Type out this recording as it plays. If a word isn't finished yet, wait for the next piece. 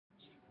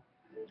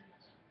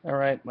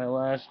Alright, my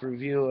last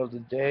review of the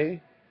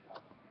day.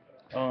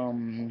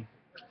 Um,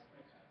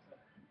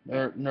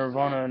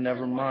 Nirvana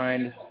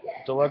Nevermind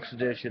Deluxe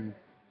Edition.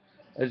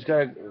 It's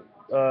got,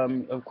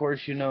 of course,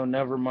 you know,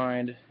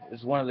 Nevermind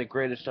is one of the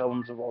greatest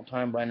albums of all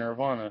time by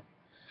Nirvana.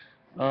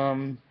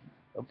 Um,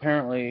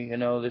 Apparently, you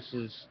know, this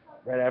is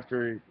right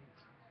after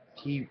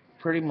he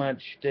pretty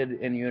much did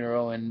In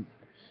Utero and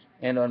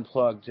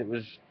Unplugged. It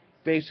was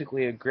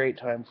basically a great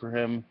time for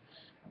him,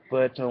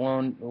 but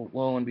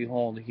lo and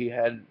behold, he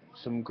had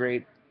some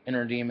great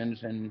inner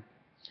demons in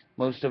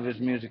most of his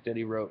music that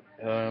he wrote.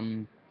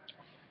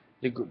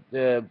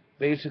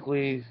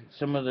 Basically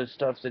some of the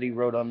stuff that he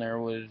wrote on there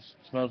was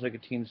 "Smells Like a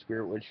Teen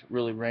Spirit," which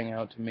really rang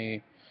out to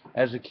me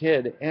as a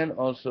kid, and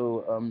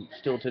also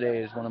still today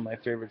is one of my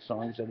favorite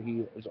songs that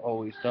he has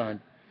always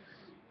done.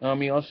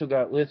 He also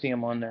got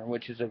 "Lithium" on there,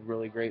 which is a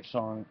really great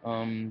song.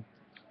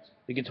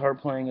 The guitar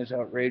playing is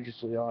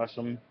outrageously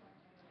awesome.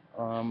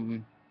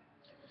 Um,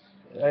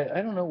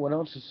 I don't know what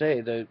else to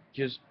say.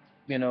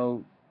 You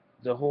know,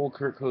 the whole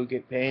Kurt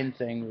Cobain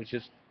thing was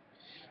just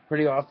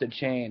pretty off the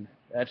chain.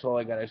 That's all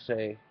I gotta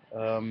say.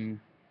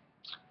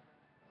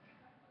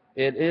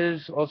 It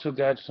is also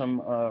got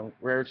some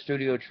rare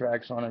studio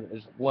tracks on it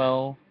as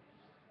well,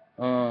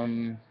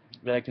 that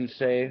I can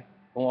say,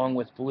 along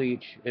with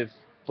Bleach. If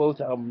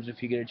both albums,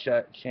 if you get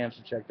a chance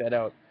to check that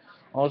out.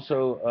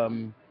 Also,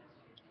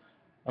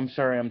 I'm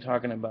sorry I'm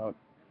talking about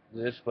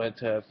this, but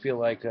feel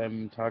like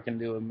I'm talking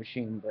to a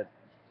machine, but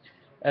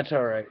that's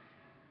all right.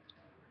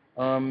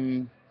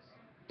 Um,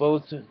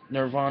 Both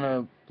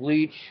Nirvana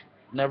Bleach,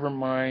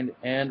 Nevermind,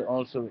 and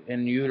also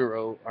In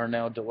Utero are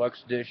now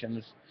deluxe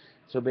editions.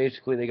 So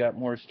basically, they got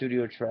more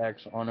studio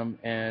tracks on them,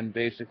 and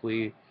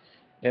basically,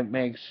 it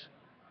makes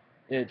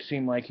it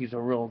seem like he's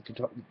a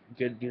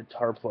good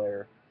guitar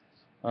player.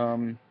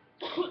 Um,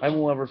 I'm a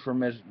lover for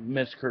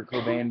Miss Kurt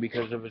Cobain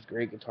because of his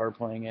great guitar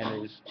playing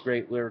and his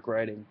great lyric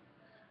writing.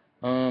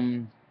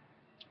 Um,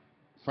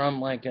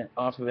 from like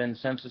off of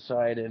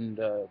Incensicide and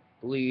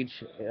Bleach,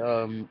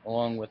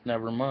 along with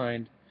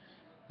Nevermind,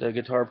 the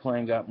guitar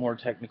playing got more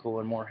technical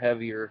and more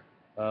heavier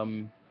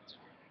um,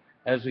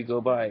 as we go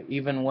by.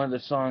 Even one of the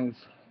songs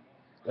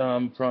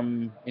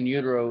from In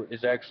Utero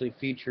is actually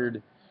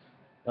featured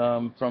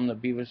from the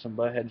Beavis and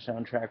Butthead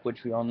soundtrack,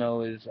 which we all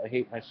know is "I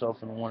Hate Myself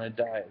and I Want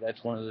to Die."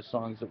 That's one of the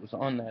songs that was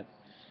on that,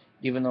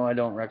 even though I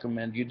don't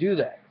recommend you do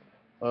that.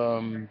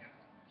 Um,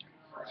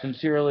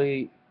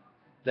 Sincerely,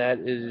 that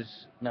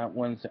is not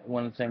one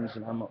of the things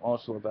that I'm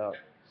also about.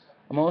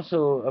 I'm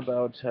also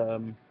about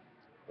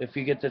if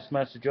you get this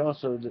message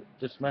also,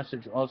 this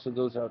message also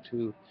goes out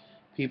to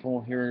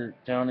people here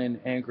down in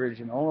Anchorage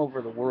and all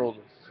over the world,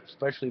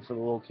 especially for the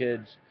little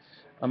kids.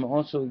 I'm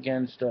also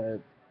against,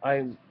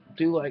 I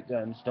do like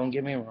guns, don't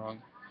get me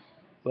wrong,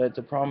 but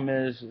the problem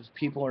is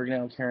people are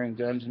now carrying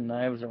guns and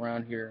knives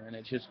around here, and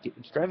it's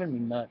driving me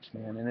nuts,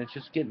 man, and it's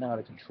just getting out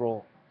of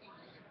control.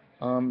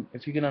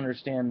 If you can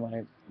understand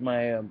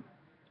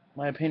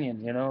my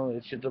opinion, you know,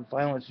 it's just the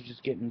violence is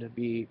just getting to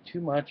be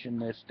too much in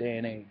this day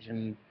and age,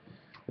 and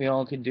we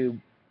all could do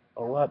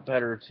a lot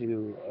better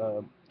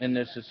to in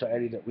this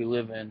society that we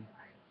live in.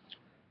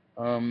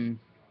 Um,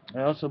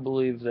 I also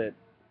believe that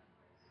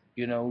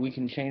you know we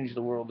can change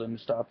the world and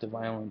stop the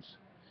violence.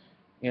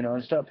 You know,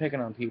 and stop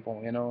picking on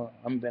people. You know,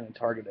 I've been a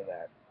target of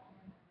that.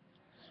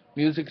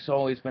 Music's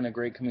always been a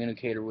great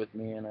communicator with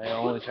me, and I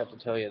always have to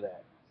tell you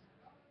that.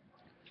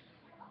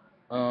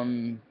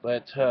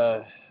 But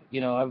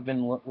you know, I've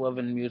been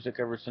loving music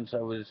ever since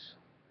I was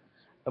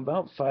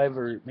about 5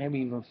 or maybe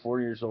even 4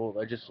 years old.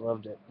 I just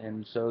loved it,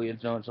 and so you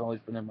know, it's always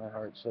been in my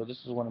heart. So this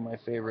is one of my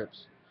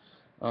favorites.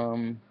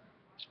 Um,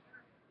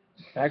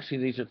 Actually,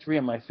 these are three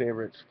of my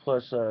favorites,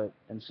 plus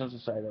and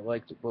Synthesizer. I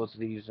liked both of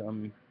these.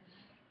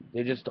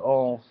 They just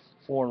all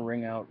four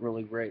ring out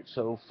really great.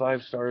 So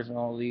 5 stars in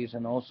all of these,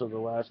 and also the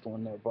last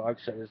one, the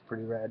box set, is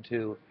pretty rad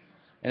too.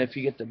 And if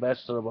you get the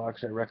best of the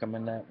box, I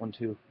recommend that one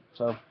too.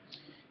 So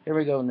here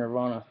we go,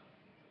 Nirvana.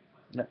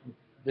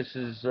 This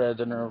is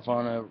the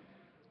Nirvana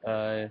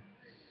uh,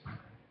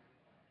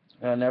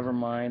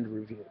 Nevermind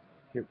review.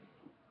 Here,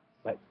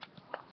 bye.